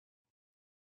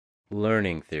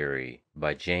Learning Theory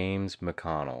by James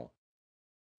McConnell.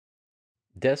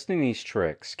 Destiny's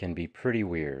tricks can be pretty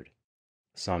weird,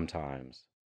 sometimes,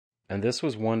 and this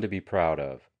was one to be proud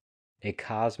of. A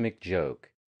cosmic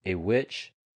joke, a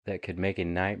witch that could make a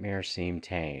nightmare seem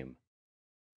tame.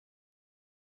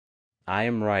 I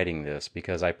am writing this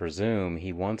because I presume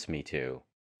he wants me to.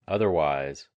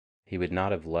 Otherwise, he would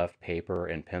not have left paper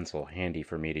and pencil handy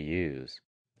for me to use.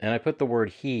 And I put the word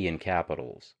he in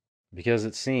capitals, because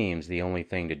it seems the only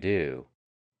thing to do.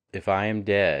 If I am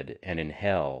dead and in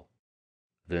hell,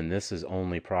 then this is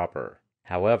only proper.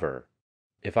 However,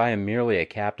 if I am merely a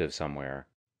captive somewhere,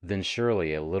 then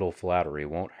surely a little flattery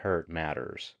won't hurt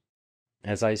matters.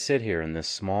 As I sit here in this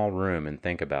small room and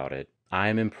think about it, I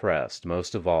am impressed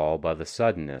most of all by the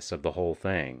suddenness of the whole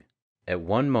thing. At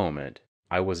one moment,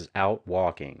 I was out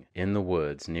walking in the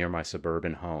woods near my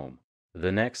suburban home.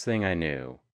 The next thing I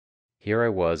knew, here I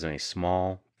was in a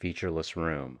small, featureless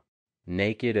room,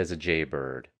 naked as a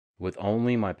jaybird, with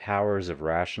only my powers of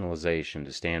rationalization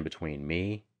to stand between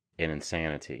me and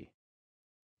insanity.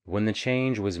 When the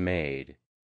change was made,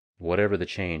 whatever the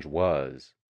change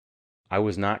was, I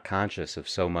was not conscious of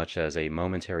so much as a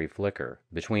momentary flicker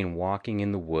between walking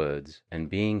in the woods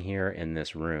and being here in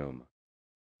this room.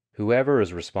 Whoever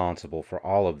is responsible for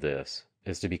all of this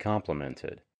is to be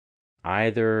complimented.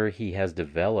 Either he has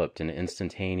developed an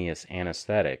instantaneous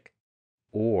anesthetic,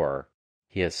 or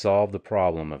he has solved the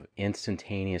problem of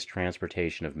instantaneous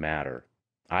transportation of matter.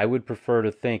 I would prefer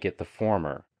to think it the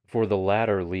former, for the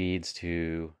latter leads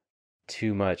to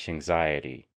too much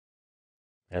anxiety.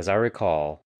 As I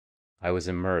recall, I was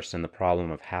immersed in the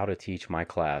problem of how to teach my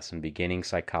class in beginning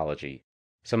psychology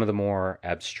some of the more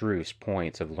abstruse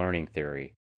points of learning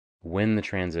theory when the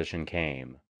transition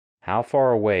came. How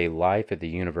far away life at the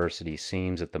university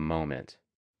seems at the moment.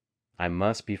 I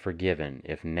must be forgiven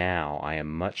if now I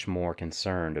am much more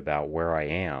concerned about where I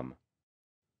am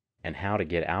and how to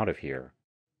get out of here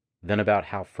than about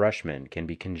how freshmen can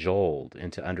be cajoled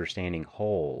into understanding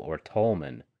Hole or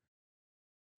Tolman.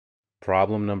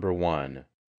 Problem number 1.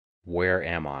 Where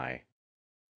am I?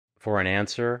 For an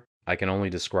answer, I can only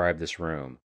describe this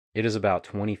room. It is about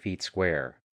 20 feet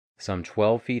square, some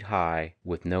 12 feet high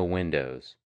with no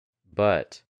windows,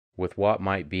 but with what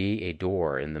might be a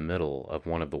door in the middle of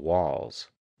one of the walls.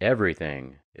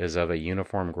 Everything is of a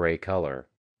uniform gray color,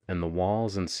 and the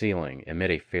walls and ceiling emit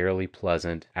a fairly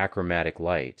pleasant achromatic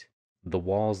light. The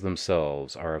walls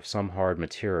themselves are of some hard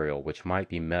material which might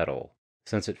be metal,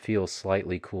 since it feels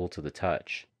slightly cool to the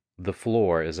touch. The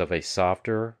floor is of a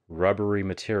softer, rubbery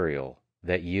material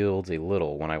that yields a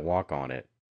little when I walk on it.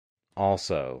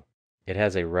 Also, it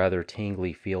has a rather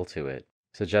tingly feel to it,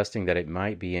 suggesting that it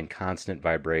might be in constant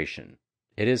vibration.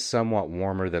 It is somewhat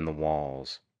warmer than the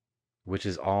walls, which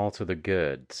is all to the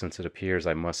good since it appears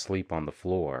I must sleep on the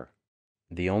floor.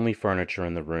 The only furniture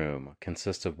in the room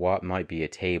consists of what might be a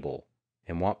table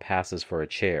and what passes for a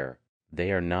chair.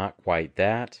 They are not quite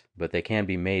that, but they can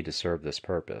be made to serve this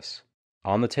purpose.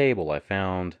 On the table I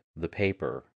found the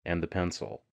paper and the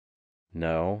pencil.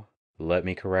 No, let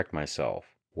me correct myself.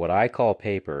 What I call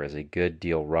paper is a good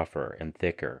deal rougher and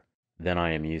thicker than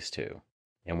I am used to,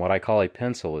 and what I call a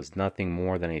pencil is nothing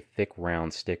more than a thick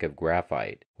round stick of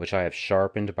graphite, which I have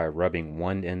sharpened by rubbing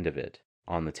one end of it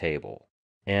on the table.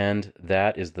 And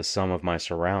that is the sum of my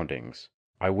surroundings.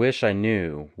 I wish I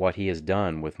knew what he has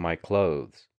done with my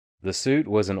clothes. The suit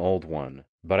was an old one,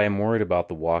 but I am worried about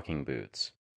the walking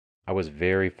boots. I was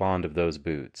very fond of those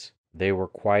boots. They were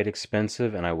quite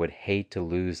expensive and I would hate to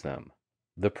lose them.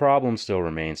 The problem still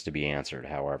remains to be answered,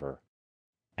 however,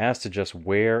 as to just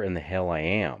where in the hell I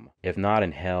am, if not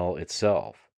in hell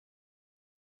itself.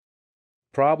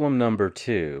 Problem number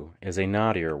 2 is a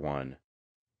knottier one.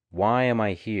 Why am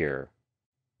I here?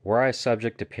 Were I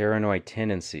subject to paranoid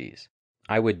tendencies,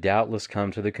 I would doubtless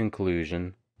come to the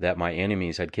conclusion that my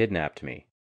enemies had kidnapped me.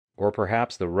 Or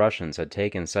perhaps the Russians had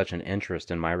taken such an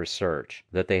interest in my research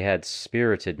that they had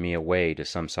spirited me away to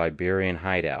some Siberian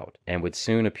hideout and would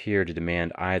soon appear to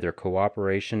demand either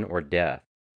cooperation or death.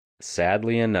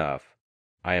 Sadly enough,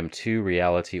 I am too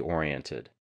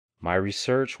reality-oriented. My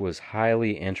research was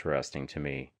highly interesting to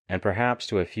me, and perhaps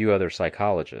to a few other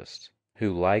psychologists,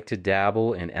 who like to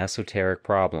dabble in esoteric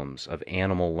problems of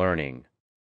animal learning.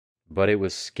 But it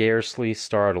was scarcely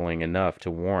startling enough to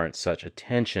warrant such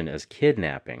attention as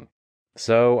kidnapping.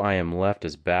 So I am left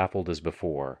as baffled as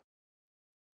before.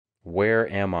 Where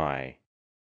am I?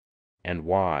 And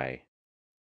why?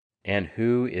 And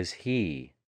who is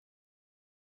he?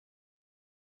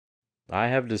 I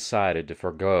have decided to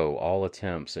forego all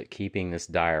attempts at keeping this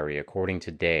diary according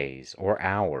to days or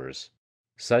hours.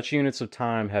 Such units of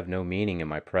time have no meaning in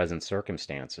my present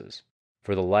circumstances.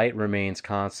 for the light remains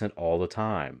constant all the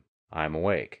time I am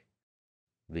awake.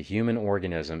 The human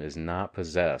organism is not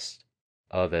possessed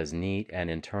of as neat an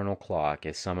internal clock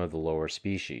as some of the lower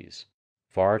species.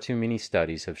 Far too many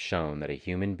studies have shown that a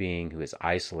human being who is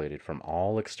isolated from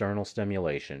all external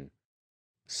stimulation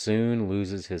soon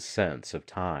loses his sense of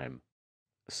time.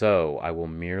 So I will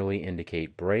merely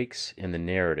indicate breaks in the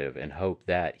narrative and hope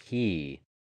that he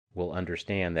will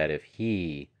understand that if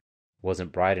he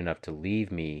wasn't bright enough to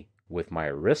leave me with my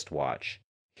wristwatch,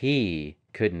 he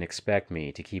couldn't expect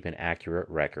me to keep an accurate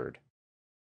record.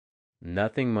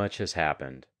 Nothing much has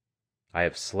happened. I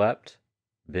have slept,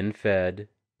 been fed,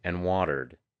 and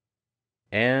watered,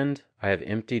 and I have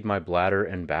emptied my bladder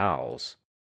and bowels.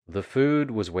 The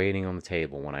food was waiting on the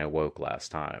table when I awoke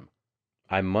last time.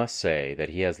 I must say that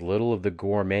he has little of the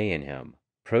gourmet in him.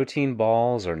 Protein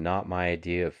balls are not my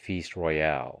idea of feast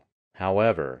royale.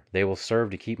 However, they will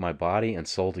serve to keep my body and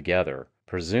soul together,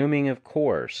 presuming, of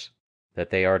course, that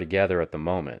they are together at the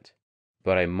moment.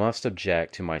 But I must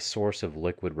object to my source of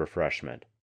liquid refreshment.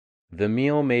 The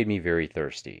meal made me very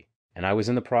thirsty, and I was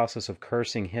in the process of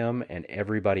cursing him and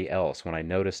everybody else when I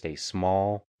noticed a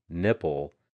small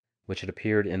nipple which had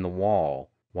appeared in the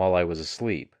wall while I was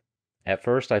asleep. At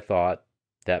first I thought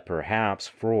that perhaps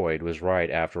Freud was right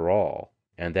after all,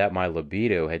 and that my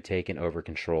libido had taken over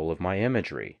control of my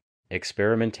imagery.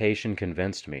 Experimentation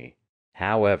convinced me,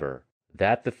 however,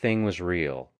 that the thing was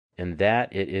real, and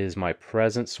that it is my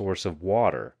present source of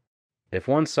water. If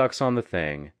one sucks on the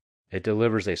thing, it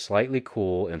delivers a slightly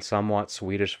cool and somewhat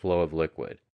sweetish flow of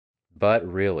liquid. But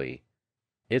really,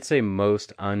 it's a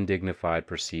most undignified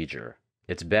procedure.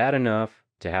 It's bad enough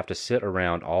to have to sit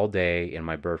around all day in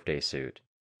my birthday suit,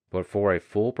 but for a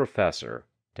full professor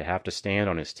to have to stand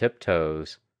on his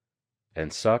tiptoes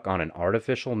and suck on an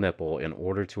artificial nipple in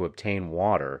order to obtain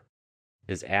water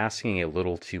is asking a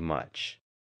little too much.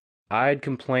 I'd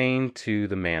complain to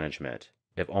the management,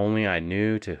 if only I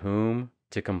knew to whom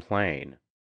to complain.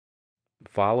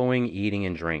 Following eating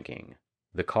and drinking,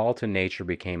 the call to nature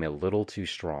became a little too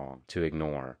strong to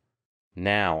ignore.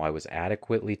 Now I was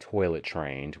adequately toilet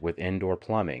trained with indoor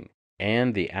plumbing,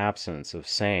 and the absence of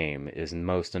same is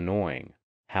most annoying.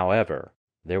 However,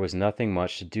 there was nothing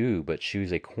much to do but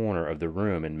choose a corner of the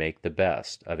room and make the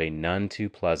best of a none too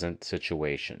pleasant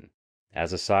situation.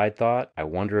 As a side thought, I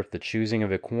wonder if the choosing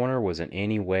of a corner was in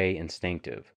any way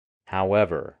instinctive.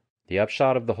 However, the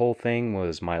upshot of the whole thing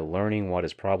was my learning what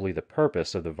is probably the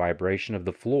purpose of the vibration of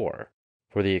the floor,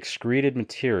 for the excreted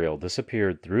material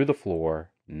disappeared through the floor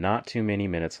not too many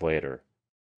minutes later.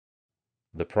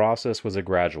 The process was a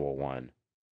gradual one.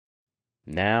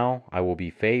 Now I will be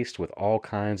faced with all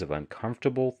kinds of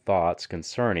uncomfortable thoughts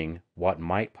concerning what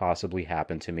might possibly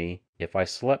happen to me if I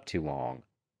slept too long.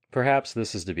 Perhaps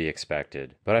this is to be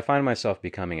expected, but I find myself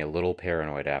becoming a little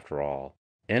paranoid after all.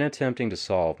 In attempting to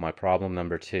solve my problem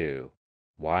number 2,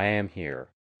 why I am here,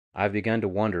 I've begun to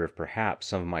wonder if perhaps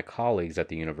some of my colleagues at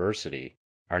the university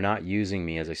are not using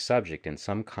me as a subject in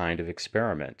some kind of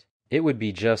experiment. It would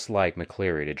be just like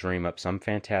McCleary to dream up some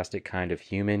fantastic kind of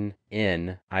human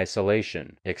in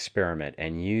isolation experiment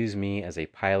and use me as a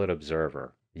pilot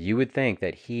observer. You would think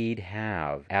that he'd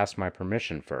have asked my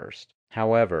permission first.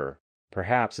 However,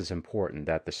 perhaps it's important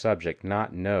that the subject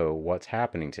not know what's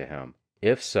happening to him.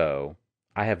 If so,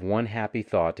 I have one happy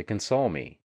thought to console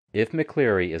me. If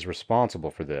McCleary is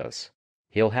responsible for this,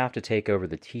 he'll have to take over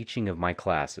the teaching of my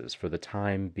classes for the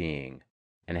time being.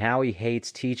 And how he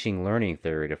hates teaching learning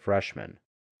theory to freshmen.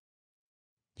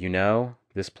 You know,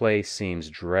 this place seems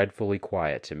dreadfully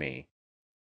quiet to me.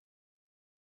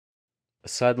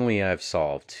 Suddenly I've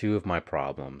solved 2 of my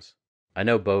problems. I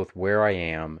know both where I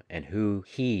am and who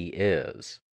he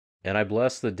is, and I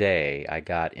bless the day I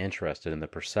got interested in the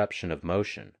perception of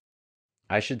motion.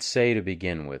 I should say to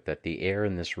begin with that the air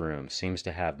in this room seems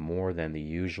to have more than the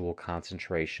usual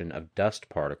concentration of dust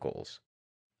particles.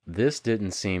 This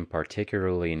didn't seem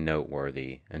particularly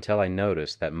noteworthy until I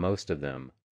noticed that most of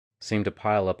them seemed to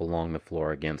pile up along the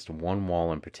floor against one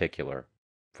wall in particular.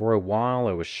 For a while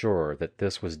I was sure that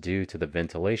this was due to the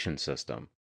ventilation system.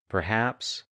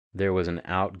 Perhaps there was an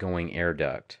outgoing air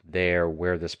duct there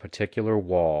where this particular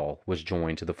wall was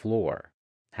joined to the floor.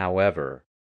 However,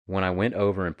 when I went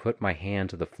over and put my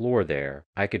hand to the floor there,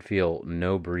 I could feel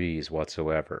no breeze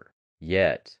whatsoever.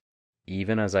 Yet,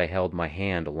 even as I held my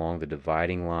hand along the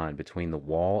dividing line between the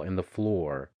wall and the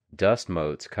floor, dust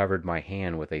motes covered my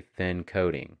hand with a thin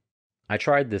coating. I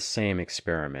tried this same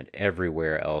experiment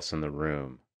everywhere else in the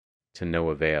room, to no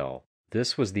avail.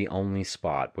 This was the only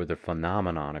spot where the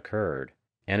phenomenon occurred,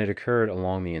 and it occurred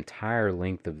along the entire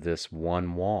length of this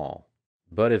one wall.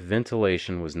 But if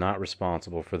ventilation was not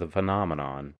responsible for the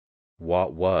phenomenon,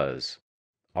 what was?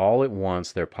 All at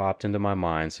once there popped into my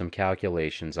mind some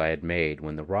calculations I had made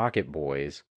when the Rocket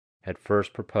Boys had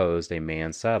first proposed a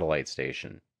manned satellite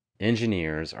station.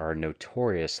 Engineers are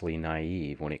notoriously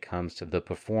naive when it comes to the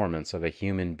performance of a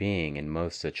human being in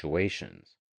most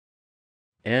situations.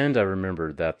 And I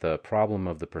remembered that the problem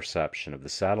of the perception of the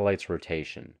satellite's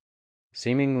rotation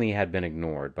seemingly had been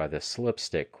ignored by the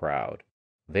slipstick crowd.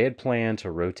 They had planned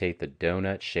to rotate the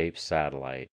donut-shaped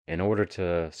satellite in order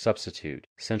to substitute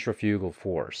centrifugal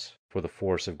force for the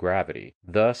force of gravity.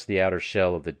 Thus, the outer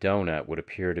shell of the donut would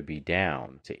appear to be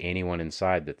down to anyone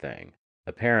inside the thing.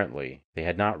 Apparently, they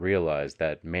had not realized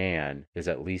that man is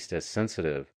at least as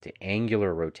sensitive to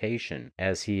angular rotation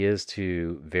as he is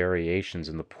to variations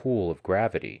in the pull of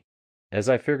gravity. As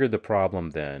I figured the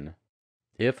problem then,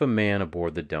 if a man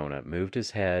aboard the donut moved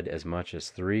his head as much as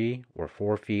 3 or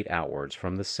 4 feet outwards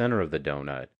from the center of the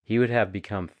donut, he would have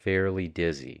become fairly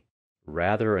dizzy.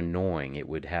 Rather annoying it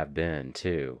would have been,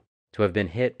 too, to have been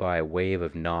hit by a wave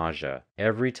of nausea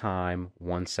every time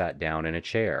one sat down in a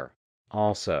chair.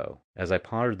 Also, as I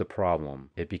pondered the problem,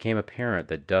 it became apparent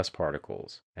that dust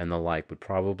particles and the like would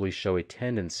probably show a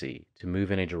tendency to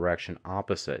move in a direction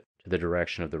opposite to the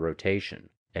direction of the rotation,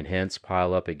 and hence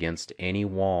pile up against any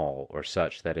wall or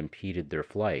such that impeded their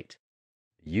flight.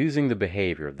 Using the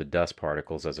behavior of the dust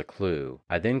particles as a clue,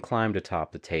 I then climbed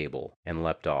atop the table and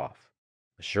leapt off.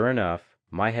 Sure enough,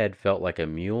 my head felt like a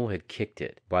mule had kicked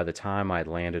it by the time I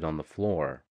landed on the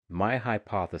floor. My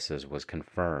hypothesis was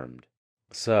confirmed.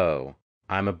 So,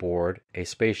 I'm aboard a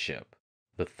spaceship.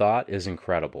 The thought is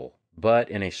incredible, but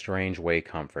in a strange way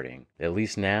comforting. At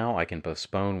least now I can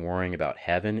postpone worrying about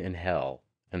heaven and hell.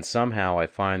 And somehow I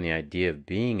find the idea of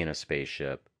being in a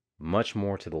spaceship much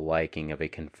more to the liking of a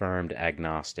confirmed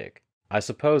agnostic. I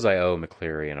suppose I owe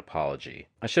McCleary an apology.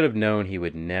 I should have known he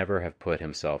would never have put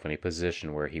himself in a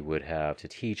position where he would have to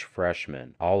teach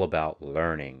freshmen all about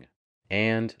learning.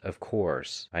 And, of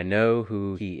course, I know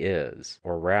who he is,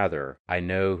 or rather, I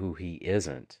know who he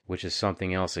isn't, which is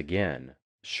something else again.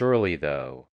 Surely,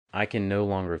 though, I can no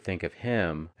longer think of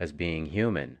him as being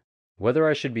human. Whether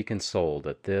I should be consoled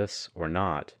at this or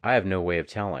not, I have no way of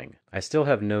telling. I still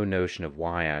have no notion of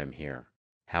why I am here,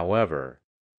 however,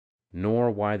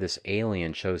 nor why this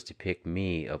alien chose to pick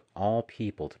me of all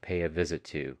people to pay a visit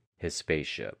to his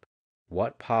spaceship.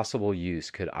 What possible use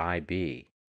could I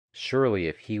be? Surely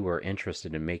if he were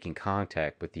interested in making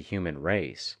contact with the human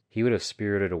race, he would have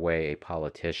spirited away a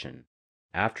politician.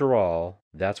 After all,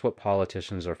 that's what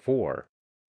politicians are for.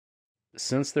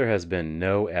 Since there has been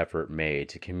no effort made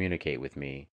to communicate with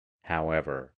me,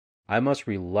 however, I must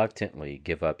reluctantly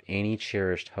give up any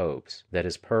cherished hopes that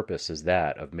his purpose is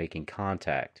that of making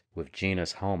contact with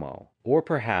genus Homo. Or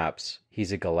perhaps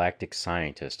he's a galactic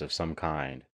scientist of some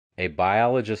kind, a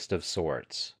biologist of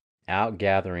sorts, out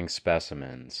gathering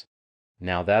specimens.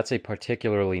 Now that's a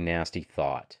particularly nasty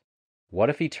thought. What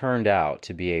if he turned out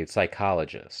to be a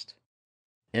psychologist?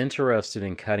 Interested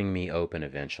in cutting me open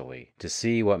eventually, to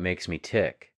see what makes me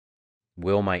tick.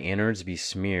 Will my innards be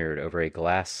smeared over a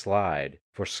glass slide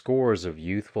for scores of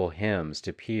youthful hymns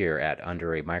to peer at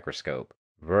under a microscope?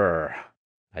 Brr!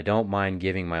 I don't mind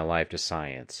giving my life to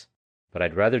science, but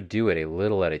I'd rather do it a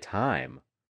little at a time.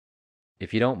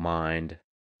 If you don't mind,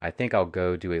 I think I'll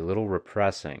go do a little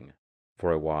repressing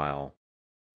for a while.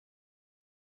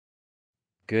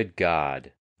 Good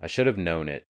God, I should have known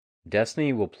it.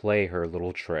 Destiny will play her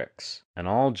little tricks, and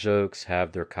all jokes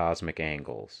have their cosmic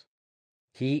angles.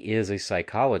 He is a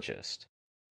psychologist.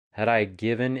 Had I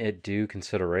given it due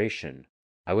consideration,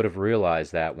 I would have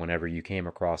realized that whenever you came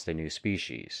across a new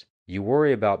species, you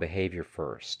worry about behavior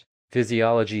first,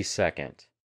 physiology second.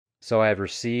 So I have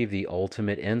received the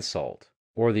ultimate insult,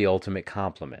 or the ultimate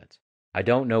compliment. I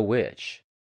don't know which.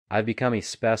 I've become a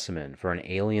specimen for an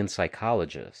alien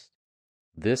psychologist.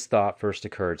 This thought first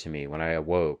occurred to me when I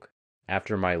awoke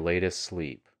after my latest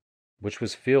sleep, which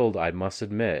was filled, I must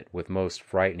admit, with most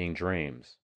frightening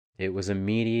dreams. It was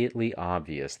immediately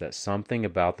obvious that something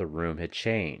about the room had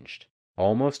changed.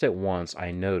 Almost at once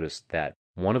I noticed that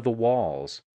one of the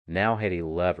walls now had a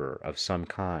lever of some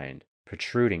kind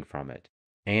protruding from it,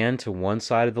 and to one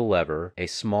side of the lever a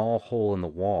small hole in the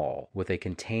wall with a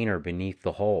container beneath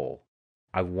the hole.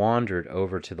 I wandered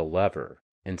over to the lever,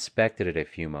 inspected it a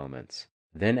few moments,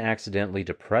 then accidentally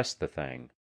depressed the thing.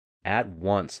 At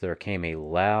once there came a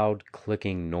loud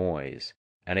clicking noise,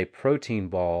 and a protein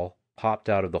ball popped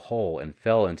out of the hole and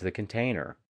fell into the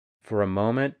container. For a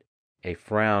moment, a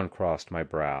frown crossed my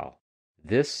brow.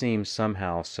 This seemed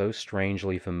somehow so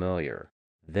strangely familiar.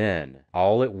 Then,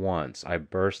 all at once, I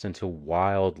burst into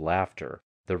wild laughter.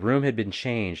 The room had been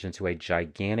changed into a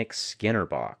gigantic Skinner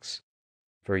box.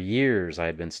 For years I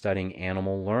had been studying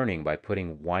animal learning by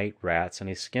putting white rats in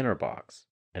a Skinner box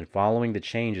and following the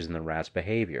changes in the rat's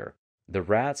behavior. The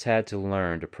rats had to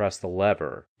learn to press the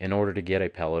lever in order to get a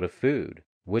pellet of food,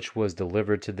 which was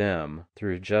delivered to them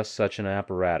through just such an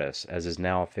apparatus as is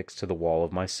now affixed to the wall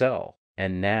of my cell.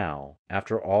 And now,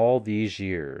 after all these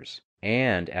years,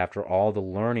 and after all the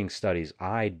learning studies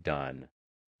I'd done,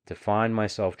 to find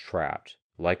myself trapped,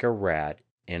 like a rat,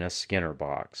 in a Skinner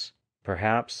box.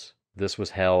 Perhaps this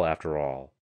was hell after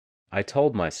all. I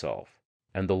told myself,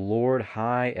 and the Lord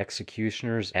High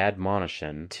Executioner's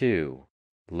admonition, too,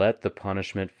 let the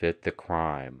punishment fit the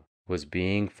crime, was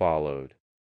being followed.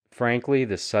 Frankly,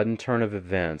 the sudden turn of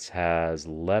events has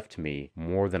left me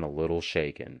more than a little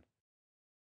shaken.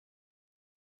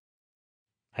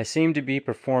 I seemed to be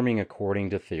performing according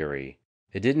to theory.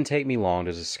 It didn't take me long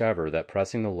to discover that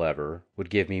pressing the lever would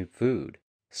give me food,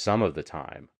 some of the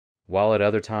time, while at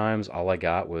other times all I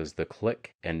got was the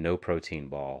click and no protein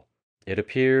ball. It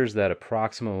appears that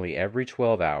approximately every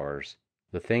 12 hours,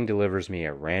 the thing delivers me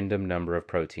a random number of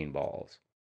protein balls.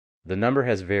 The number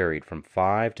has varied from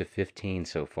 5 to 15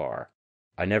 so far.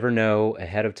 I never know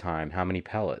ahead of time how many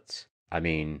pellets,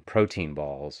 protein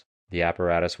balls, the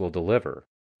apparatus will deliver,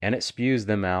 and it spews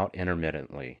them out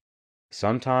intermittently.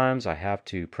 Sometimes I have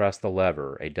to press the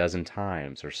lever a dozen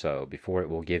times or so before it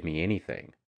will give me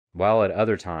anything, while at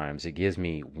other times it gives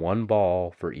me one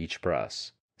ball for each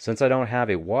press. Since I don't have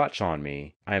a watch on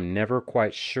me, I am never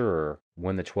quite sure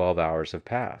when the 12 hours have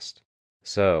passed.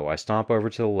 So I stomp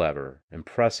over to the lever and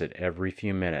press it every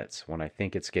few minutes when I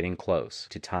think it's getting close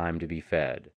to time to be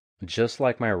fed, just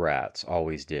like my rats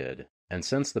always did. And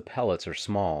since the pellets are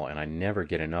small and I never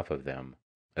get enough of them,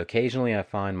 occasionally I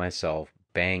find myself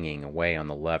banging away on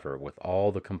the lever with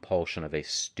all the compulsion of a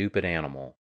stupid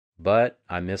animal. But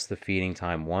I missed the feeding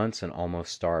time once and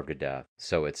almost starved to death,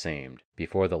 so it seemed,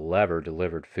 before the lever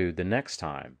delivered food the next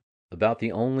time. About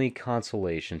the only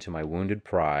consolation to my wounded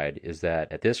pride is that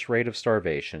at this rate of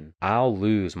starvation, I'll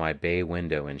lose my bay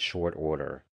window in short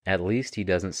order. At least he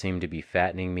doesn't seem to be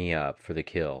fattening me up for the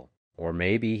kill, or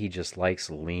maybe he just likes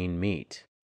lean meat.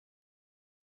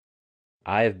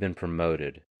 I have been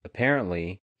promoted.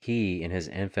 Apparently, he, in his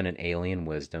infinite alien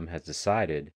wisdom, has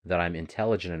decided that I'm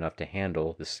intelligent enough to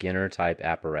handle the Skinner-type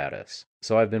apparatus.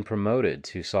 So I've been promoted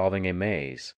to solving a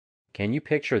maze. Can you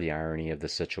picture the irony of the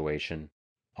situation?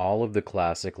 All of the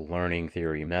classic learning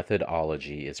theory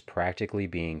methodology is practically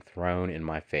being thrown in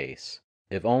my face.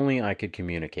 If only I could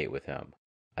communicate with him.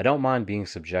 I don't mind being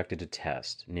subjected to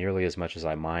test nearly as much as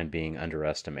I mind being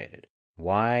underestimated.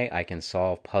 Why, I can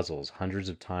solve puzzles hundreds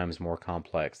of times more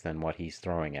complex than what he's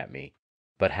throwing at me.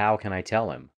 But how can I tell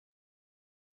him?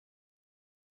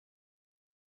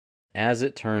 As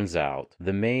it turns out,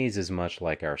 the maze is much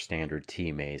like our standard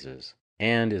T mazes,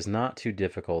 and is not too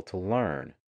difficult to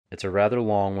learn. It's a rather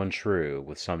long one, true,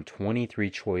 with some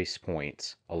 23 choice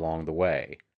points along the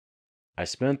way. I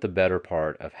spent the better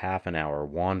part of half an hour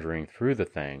wandering through the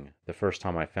thing the first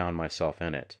time I found myself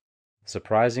in it.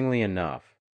 Surprisingly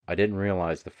enough, I didn't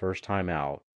realize the first time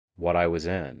out what I was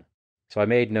in, so I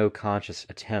made no conscious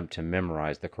attempt to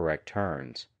memorize the correct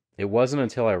turns. It wasn't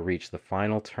until I reached the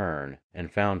final turn and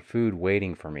found food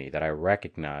waiting for me that I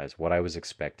recognized what I was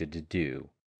expected to do.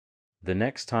 The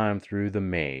next time through the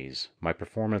maze, my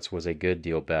performance was a good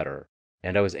deal better,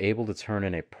 and I was able to turn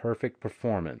in a perfect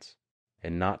performance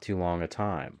in not too long a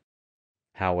time.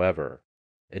 However,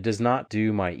 it does not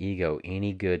do my ego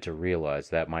any good to realize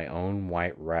that my own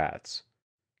white rats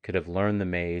could have learned the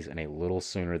maze in a little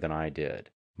sooner than I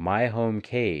did. My home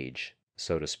cage,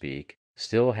 so to speak,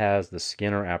 still has the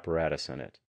Skinner apparatus in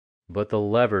it, but the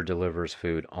lever delivers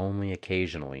food only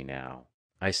occasionally now.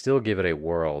 I still give it a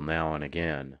whirl now and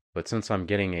again, but since I'm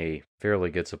getting a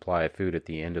fairly good supply of food at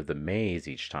the end of the maze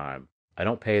each time, I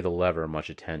don't pay the lever much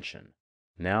attention.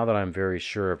 Now that I'm very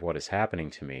sure of what is happening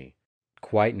to me,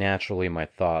 quite naturally my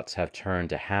thoughts have turned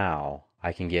to how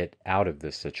I can get out of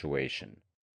this situation.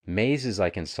 Mazes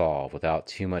I can solve without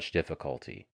too much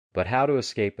difficulty, but how to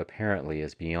escape apparently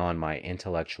is beyond my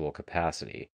intellectual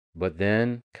capacity. But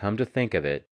then, come to think of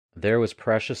it, there was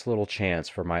precious little chance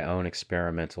for my own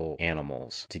experimental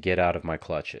animals to get out of my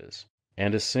clutches.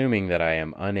 And assuming that I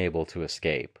am unable to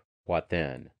escape, what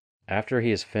then? After he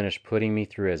has finished putting me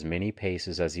through as many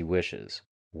paces as he wishes,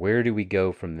 where do we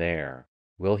go from there?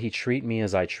 Will he treat me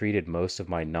as I treated most of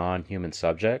my non-human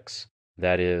subjects?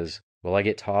 That is, will I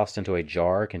get tossed into a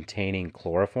jar containing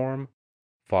chloroform?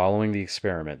 Following the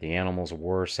experiment, the animals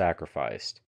were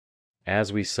sacrificed,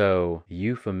 as we so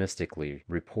euphemistically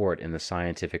report in the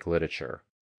scientific literature.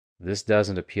 This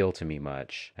doesn't appeal to me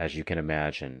much, as you can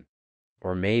imagine.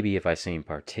 Or maybe if I seem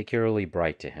particularly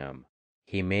bright to him,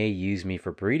 He may use me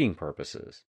for breeding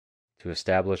purposes, to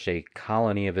establish a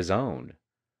colony of his own.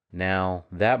 Now,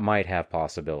 that might have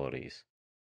possibilities.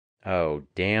 Oh,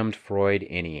 damned Freud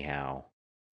anyhow.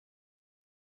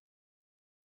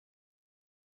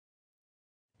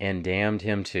 And damned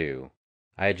him too.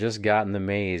 I had just gotten the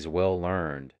maze well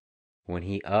learned, when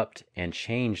he upped and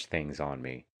changed things on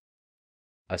me.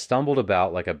 I stumbled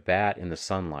about like a bat in the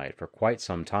sunlight for quite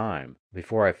some time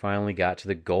before I finally got to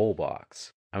the goal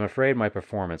box. I'm afraid my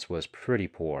performance was pretty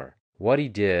poor. What he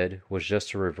did was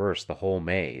just to reverse the whole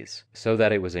maze, so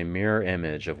that it was a mirror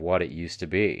image of what it used to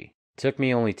be. Took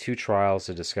me only 2 trials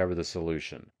to discover the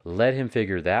solution. Let him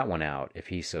figure that one out if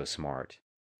he's so smart.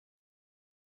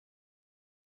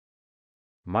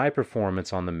 My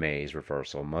performance on the maze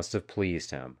reversal must have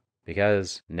pleased him,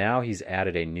 because now he's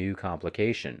added a new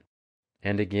complication.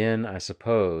 And again, I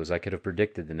suppose I could have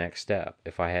predicted the next step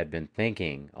if I had been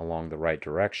thinking along the right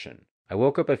direction. I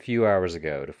woke up a few hours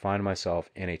ago to find myself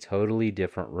in a totally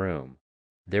different room.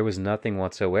 There was nothing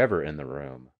whatsoever in the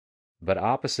room, but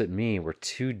opposite me were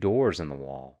 2 doors in the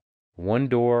wall. One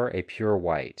door a pure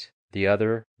white, the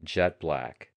other jet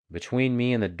black. Between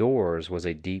me and the doors was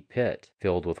a deep pit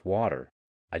filled with water.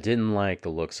 I didn't like the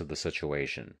looks of the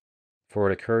situation, for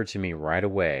it occurred to me right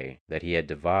away that he had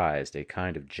devised a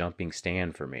kind of jumping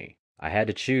stand for me. I had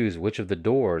to choose which of the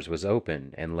doors was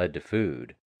open and led to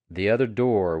food. The other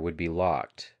door would be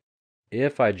locked.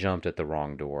 If I jumped at the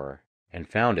wrong door and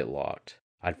found it locked,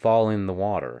 I'd fall in the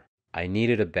water. I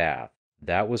needed a bath,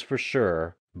 that was for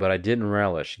sure, but I didn't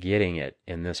relish getting it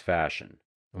in this fashion.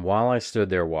 And while I stood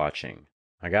there watching,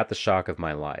 I got the shock of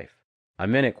my life. I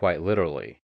meant it quite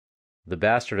literally. The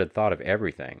bastard had thought of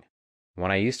everything.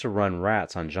 When I used to run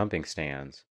rats on jumping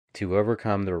stands, to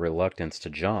overcome their reluctance to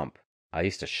jump, I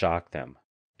used to shock them.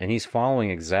 And he's following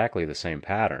exactly the same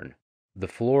pattern. The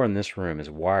floor in this room is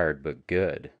wired but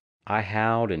good. I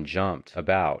howled and jumped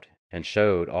about and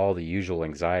showed all the usual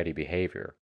anxiety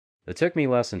behavior. It took me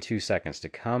less than 2 seconds to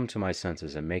come to my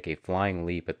senses and make a flying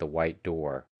leap at the white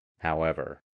door.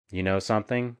 However, you know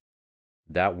something?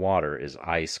 That water is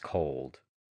ice cold.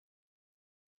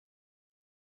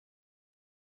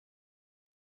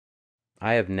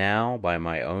 I have now, by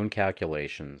my own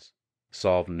calculations,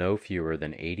 solved no fewer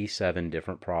than 87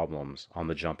 different problems on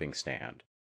the jumping stand.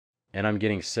 And I'm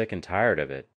getting sick and tired of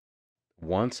it.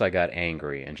 Once I got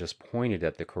angry and just pointed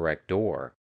at the correct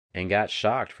door, and got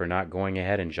shocked for not going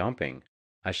ahead and jumping.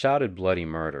 I shouted bloody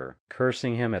murder,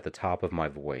 cursing him at the top of my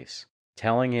voice,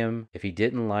 telling him if he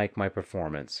didn't like my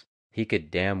performance, he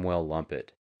could damn well lump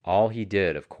it. All he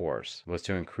did, of course, was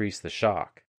to increase the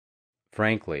shock.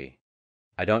 Frankly,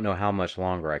 I don't know how much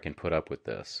longer I can put up with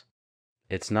this.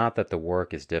 It's not that the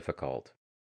work is difficult.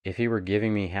 If he were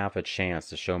giving me half a chance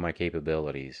to show my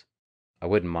capabilities, I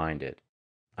wouldn't mind it.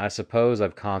 I suppose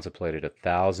I've contemplated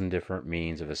 1,000 different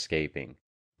means of escaping,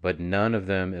 but none of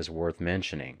them is worth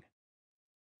mentioning.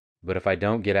 But if I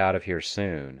don't get out of here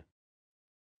soon,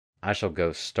 I shall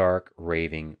go stark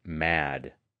raving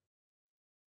mad.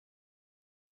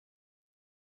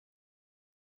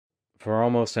 For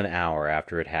almost an hour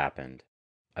after it happened,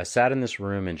 I sat in this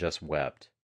room and just wept.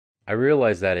 I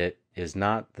realize that it is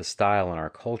not the style in our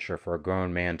culture for a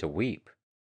grown man to weep,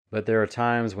 but there are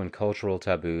times when cultural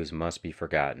taboos must be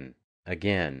forgotten.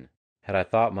 Again, had I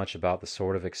thought much about the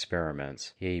sort of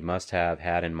experiments he must have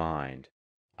had in mind,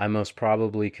 I most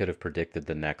probably could have predicted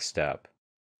the next step.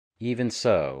 Even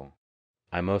so,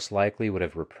 I most likely would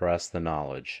have repressed the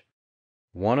knowledge.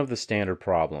 One of the standard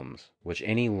problems which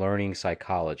any learning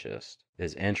psychologist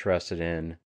is interested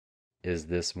in is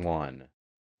this one.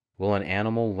 Will an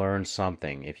animal learn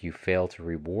something if you fail to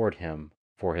reward him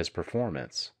for his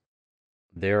performance?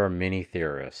 There are many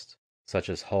theorists, such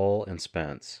as Hull and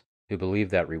Spence, who believe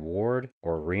that reward,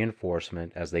 or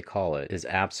reinforcement as they call it, is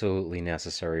absolutely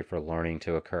necessary for learning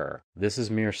to occur. This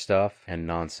is mere stuff and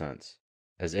nonsense,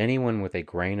 as anyone with a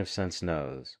grain of sense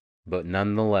knows, but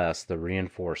nonetheless the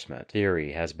reinforcement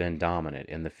theory has been dominant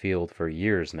in the field for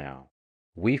years now.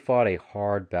 We fought a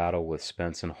hard battle with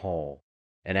Spence and Hull,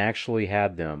 and actually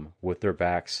had them with their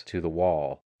backs to the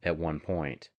wall at one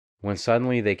point, when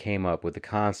suddenly they came up with the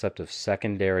concept of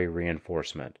secondary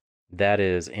reinforcement. That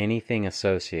is, anything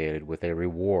associated with a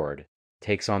reward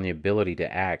takes on the ability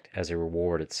to act as a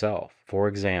reward itself. For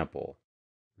example,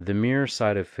 the mere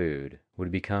sight of food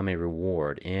would become a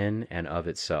reward in and of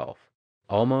itself,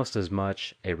 almost as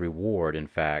much a reward, in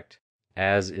fact,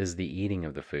 as is the eating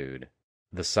of the food.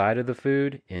 The sight of the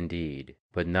food, indeed,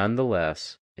 but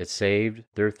nonetheless, it saved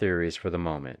their theories for the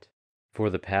moment. For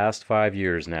the past 5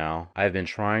 years now, I've been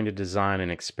trying to design an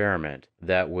experiment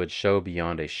that would show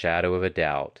beyond a shadow of a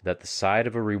doubt that the sight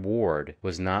of a reward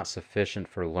was not sufficient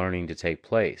for learning to take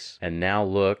place, and now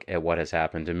look at what has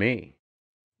happened to me.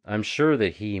 I'm sure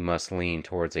that he must lean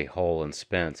towards a Hull and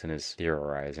Spence in his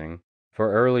theorizing,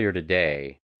 for earlier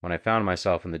today, when I found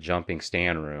myself in the jumping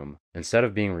stand room, instead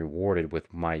of being rewarded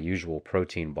with my usual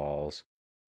protein balls,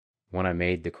 when I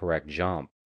made the correct jump,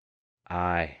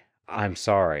 I'm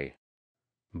sorry,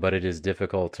 but it is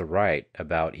difficult to write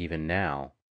about even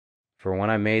now, for when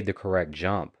I made the correct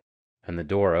jump, and the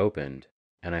door opened,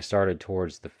 and I started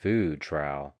towards the food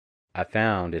trowel, I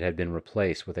found it had been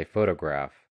replaced with a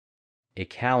photograph, a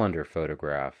calendar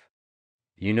photograph.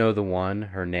 You know the one,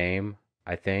 her name,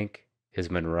 I think, is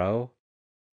Monroe?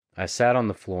 I sat on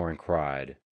the floor and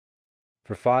cried.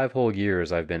 For 5 whole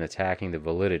years I've been attacking the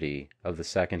validity of the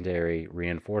secondary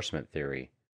reinforcement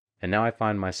theory, and now I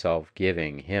find myself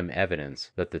giving him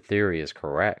evidence that the theory is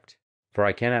correct, for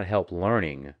I cannot help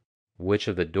learning which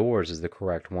of the doors is the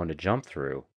correct one to jump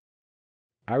through.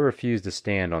 I refuse to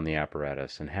stand on the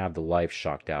apparatus and have the life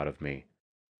shocked out of me,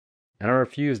 and I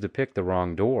refuse to pick the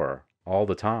wrong door all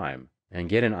the time and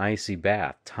get an icy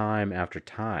bath time after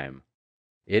time.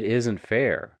 It isn't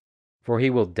fair, for he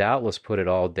will doubtless put it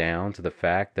all down to the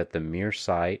fact that the mere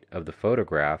sight of the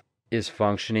photograph is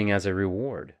functioning as a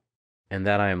reward, and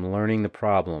that I am learning the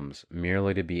problems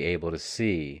merely to be able to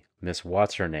see Miss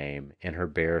What's-her-name in her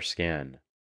bare skin.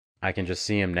 I can just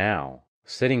see him now,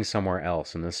 sitting somewhere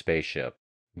else in the spaceship,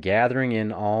 gathering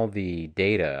in all the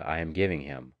data I am giving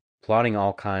him, plotting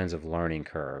all kinds of learning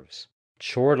curves,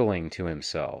 chortling to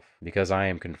himself because I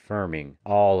am confirming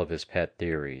all of his pet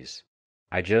theories.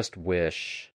 I just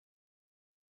wish...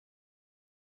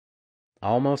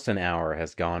 Almost an hour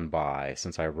has gone by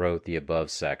since I wrote the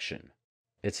above section.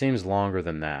 It seems longer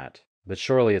than that, but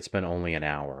surely it's been only an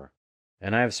hour,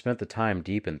 and I have spent the time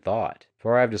deep in thought,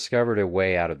 for I have discovered a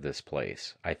way out of this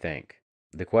place, I think.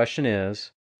 The question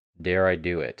is, dare I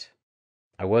do it?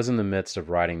 I was in the midst of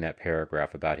writing that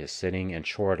paragraph about his sitting and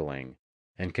chortling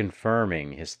and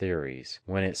confirming his theories,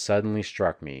 when it suddenly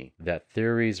struck me that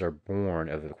theories are born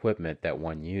of equipment that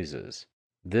one uses.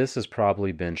 This has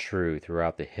probably been true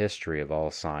throughout the history of all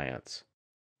science,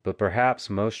 but perhaps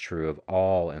most true of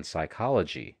all in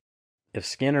psychology. If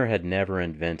Skinner had never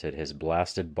invented his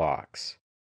blasted box,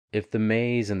 if the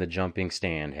maze and the jumping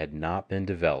stand had not been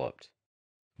developed,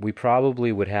 we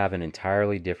probably would have an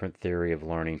entirely different theory of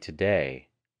learning today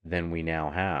than we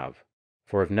now have.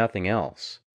 For if nothing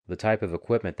else, the type of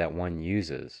equipment that one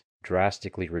uses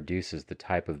drastically reduces the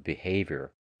type of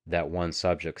behavior that one's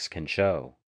subjects can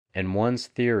show, and one's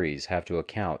theories have to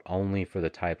account only for the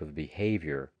type of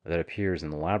behavior that appears in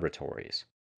the laboratories.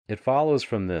 It follows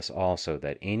from this also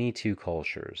that any two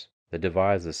cultures that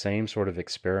devise the same sort of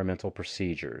experimental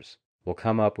procedures will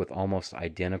come up with almost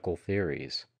identical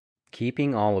theories.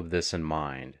 Keeping all of this in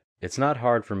mind, it's not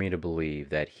hard for me to believe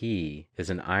that he is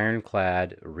an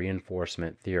ironclad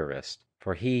reinforcement theorist,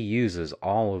 for he uses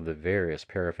all of the various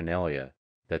paraphernalia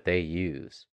that they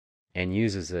use, and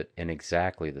uses it in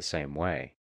exactly the same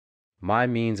way. My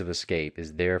means of escape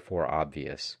is therefore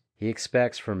obvious. He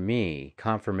expects from me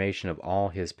confirmation of all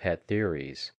his pet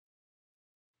theories.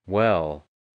 Well,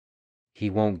 he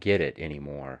won't get it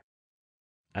anymore.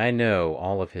 I know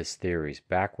all of his theories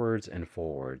backwards and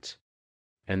forwards,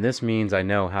 and this means I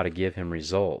know how to give him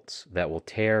results that will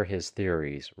tear his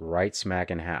theories right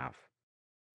smack in half.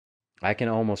 I can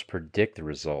almost predict the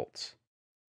results.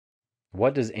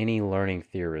 What does any learning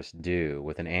theorist do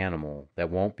with an animal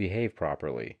that won't behave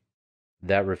properly,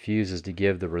 that refuses to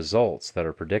give the results that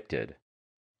are predicted?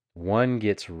 One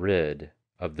gets rid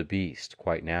of the beast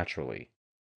quite naturally,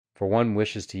 for one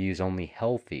wishes to use only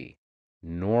healthy,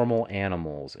 normal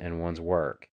animals in one's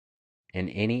work, and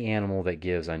any animal that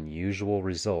gives unusual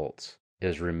results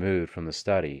is removed from the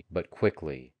study but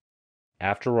quickly.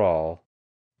 After all,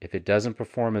 if it doesn't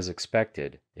perform as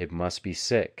expected, it must be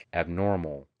sick,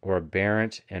 abnormal, or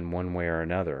aberrant in one way or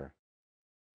another.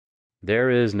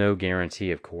 There is no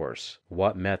guarantee, of course,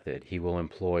 what method he will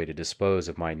employ to dispose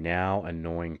of my now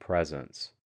annoying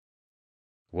presence.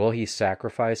 Will he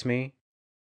sacrifice me?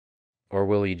 Or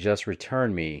will he just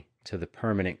return me to the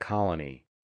permanent colony?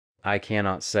 I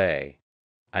cannot say.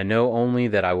 I know only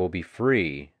that I will be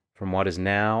free from what is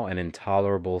now an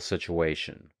intolerable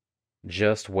situation.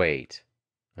 Just wait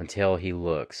until he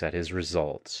looks at his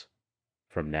results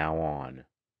from now on.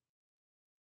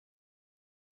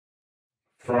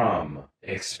 From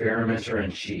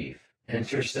Experimenter-in-Chief,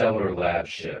 Interstellar Lab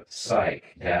Ship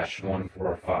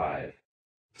Psych-145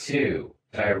 to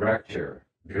Director,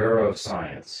 Bureau of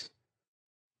Science.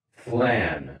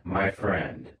 Flan, my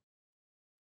friend,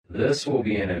 This will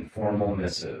be an informal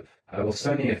missive. I will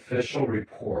send the official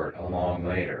report along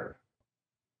later.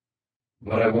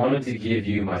 But I wanted to give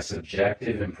you my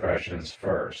subjective impressions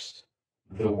first.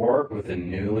 The work with the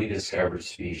newly discovered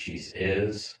species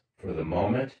is, for the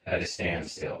moment, at a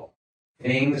standstill.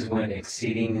 Things went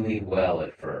exceedingly well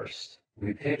at first.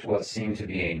 We picked what seemed to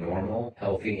be a normal,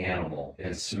 healthy animal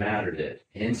and smattered it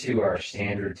into our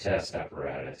standard test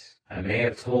apparatus. I may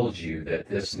have told you that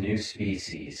this new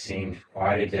species seemed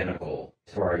quite identical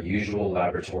to our usual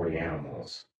laboratory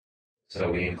animals.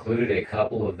 So we included a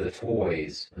couple of the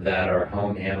toys that our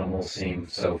home animals seem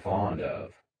so fond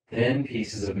of. Thin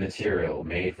pieces of material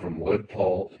made from wood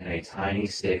pulp and a tiny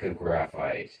stick of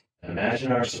graphite.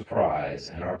 Imagine our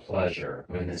surprise and our pleasure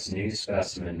when this new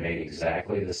specimen made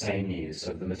exactly the same use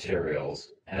of the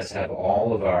materials as have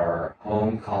all of our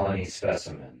home colony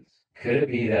specimens. Could it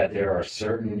be that there are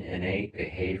certain innate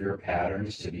behavior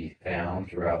patterns to be found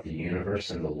throughout the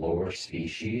universe in the lower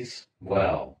species?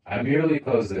 Well, I merely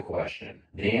pose the question.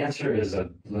 The answer is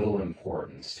of little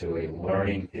importance to a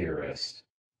learning theorist.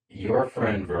 Your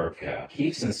friend Verbka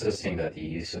keeps insisting that the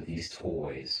use of these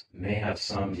toys may have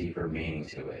some deeper meaning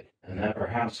to it, and that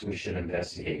perhaps we should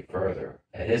investigate further.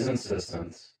 At his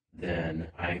insistence, then,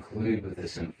 I include with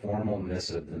this informal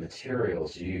missive the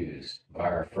materials used by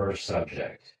our first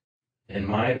subject. In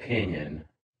my opinion,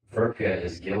 Verbka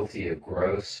is guilty of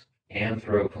gross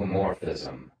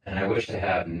anthropomorphism, and I wish to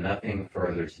have nothing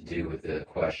further to do with the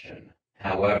question.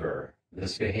 However,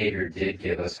 this behavior did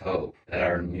give us hope that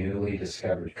our newly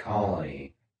discovered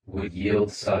colony would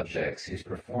yield subjects whose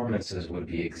performances would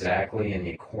be exactly in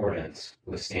accordance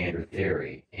with standard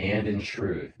theory, and in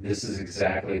truth, this is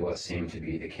exactly what seemed to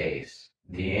be the case.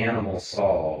 The animal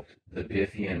solved the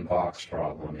Biffian box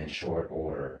problem in short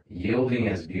order, yielding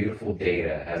as beautiful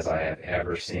data as I have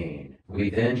ever seen. We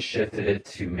then shifted it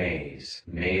to maze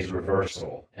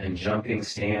reversal, and jumping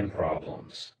stand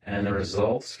problems, and the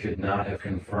results could not have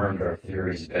confirmed our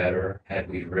theories better had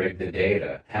we rigged the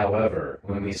data. However,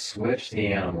 when we switched the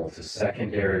animal to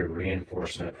secondary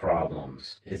reinforcement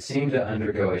problems, it seemed to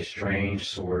undergo a strange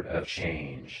sort of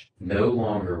change. No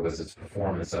longer was its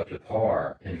performance up to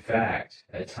par. In fact,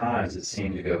 at times it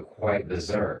seemed to go quite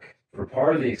berserk. For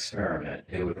part of the experiment,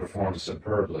 it would perform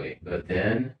superbly, but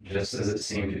then, just as it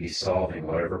seemed to be solving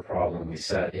whatever problem we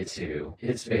set it to,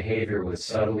 its behavior would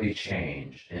subtly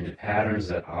change into patterns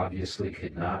that obviously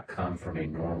could not come from a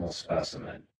normal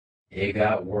specimen. It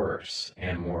got worse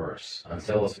and worse,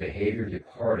 until its behavior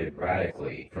departed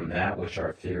radically from that which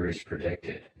our theories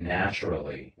predicted.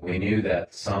 Naturally, we knew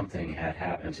that something had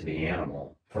happened to the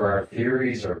animal, for our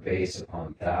theories are based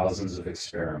upon thousands of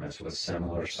experiments with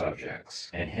similar subjects,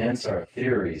 and hence our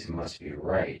theories must be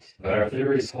right. But our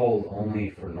theories hold only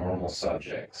for normal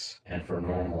subjects and for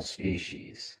normal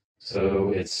species. So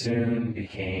it soon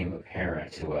became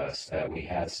apparent to us that we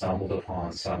had stumbled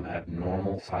upon some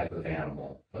abnormal type of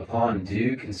animal. Upon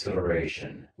due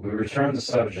consideration, we returned the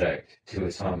subject to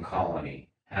its home colony.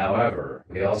 However,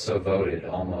 we also voted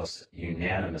almost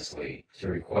unanimously to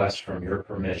request from your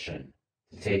permission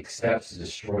to take steps to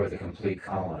destroy the complete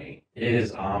colony. It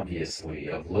is obviously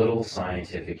of little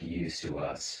scientific use to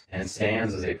us, and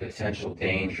stands as a potential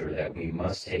danger that we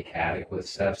must take adequate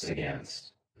steps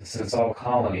against. Since all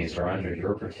colonies are under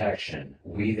your protection,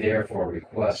 we therefore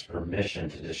request permission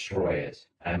to destroy it.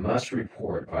 I must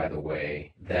report, by the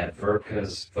way, that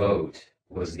Verbka's vote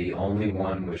was the only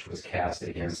one which was cast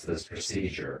against this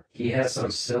procedure. He has some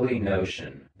silly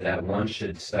notion that one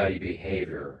should study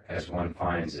behavior as one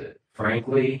finds it.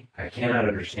 Frankly, I cannot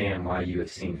understand why you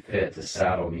have seen fit to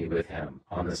saddle me with him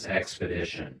on this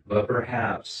expedition, but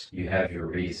perhaps you have your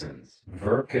reasons.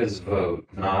 Verbka's vote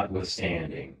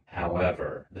notwithstanding,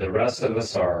 however, the rest of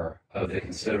us are of the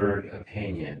considered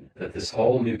opinion that this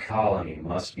whole new colony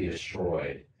must be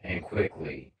destroyed, and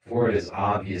quickly, for it is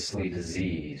obviously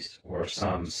diseased, or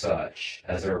some such,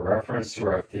 as a reference to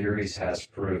our theories has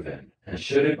proven, and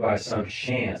should it by some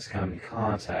chance come in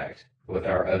contact with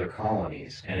our other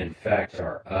colonies, and infect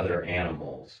our other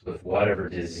animals with whatever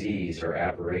disease or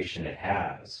aberration it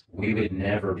has, we would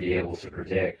never be able to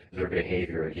predict their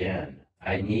behavior again.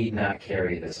 I need not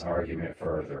carry this argument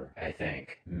further, I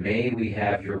think. May we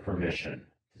have your permission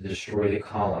to destroy the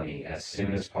colony as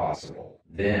soon as possible,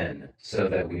 then, so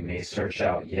that we may search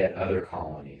out yet other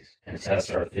colonies, and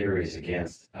test our theories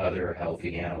against other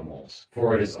healthy animals,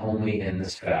 for it is only in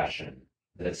this fashion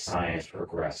that science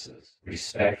progresses.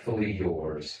 Respectfully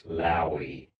yours,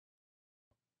 Lowy.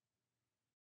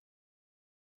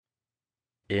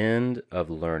 End of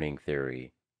Learning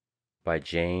Theory by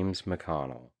James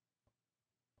McConnell.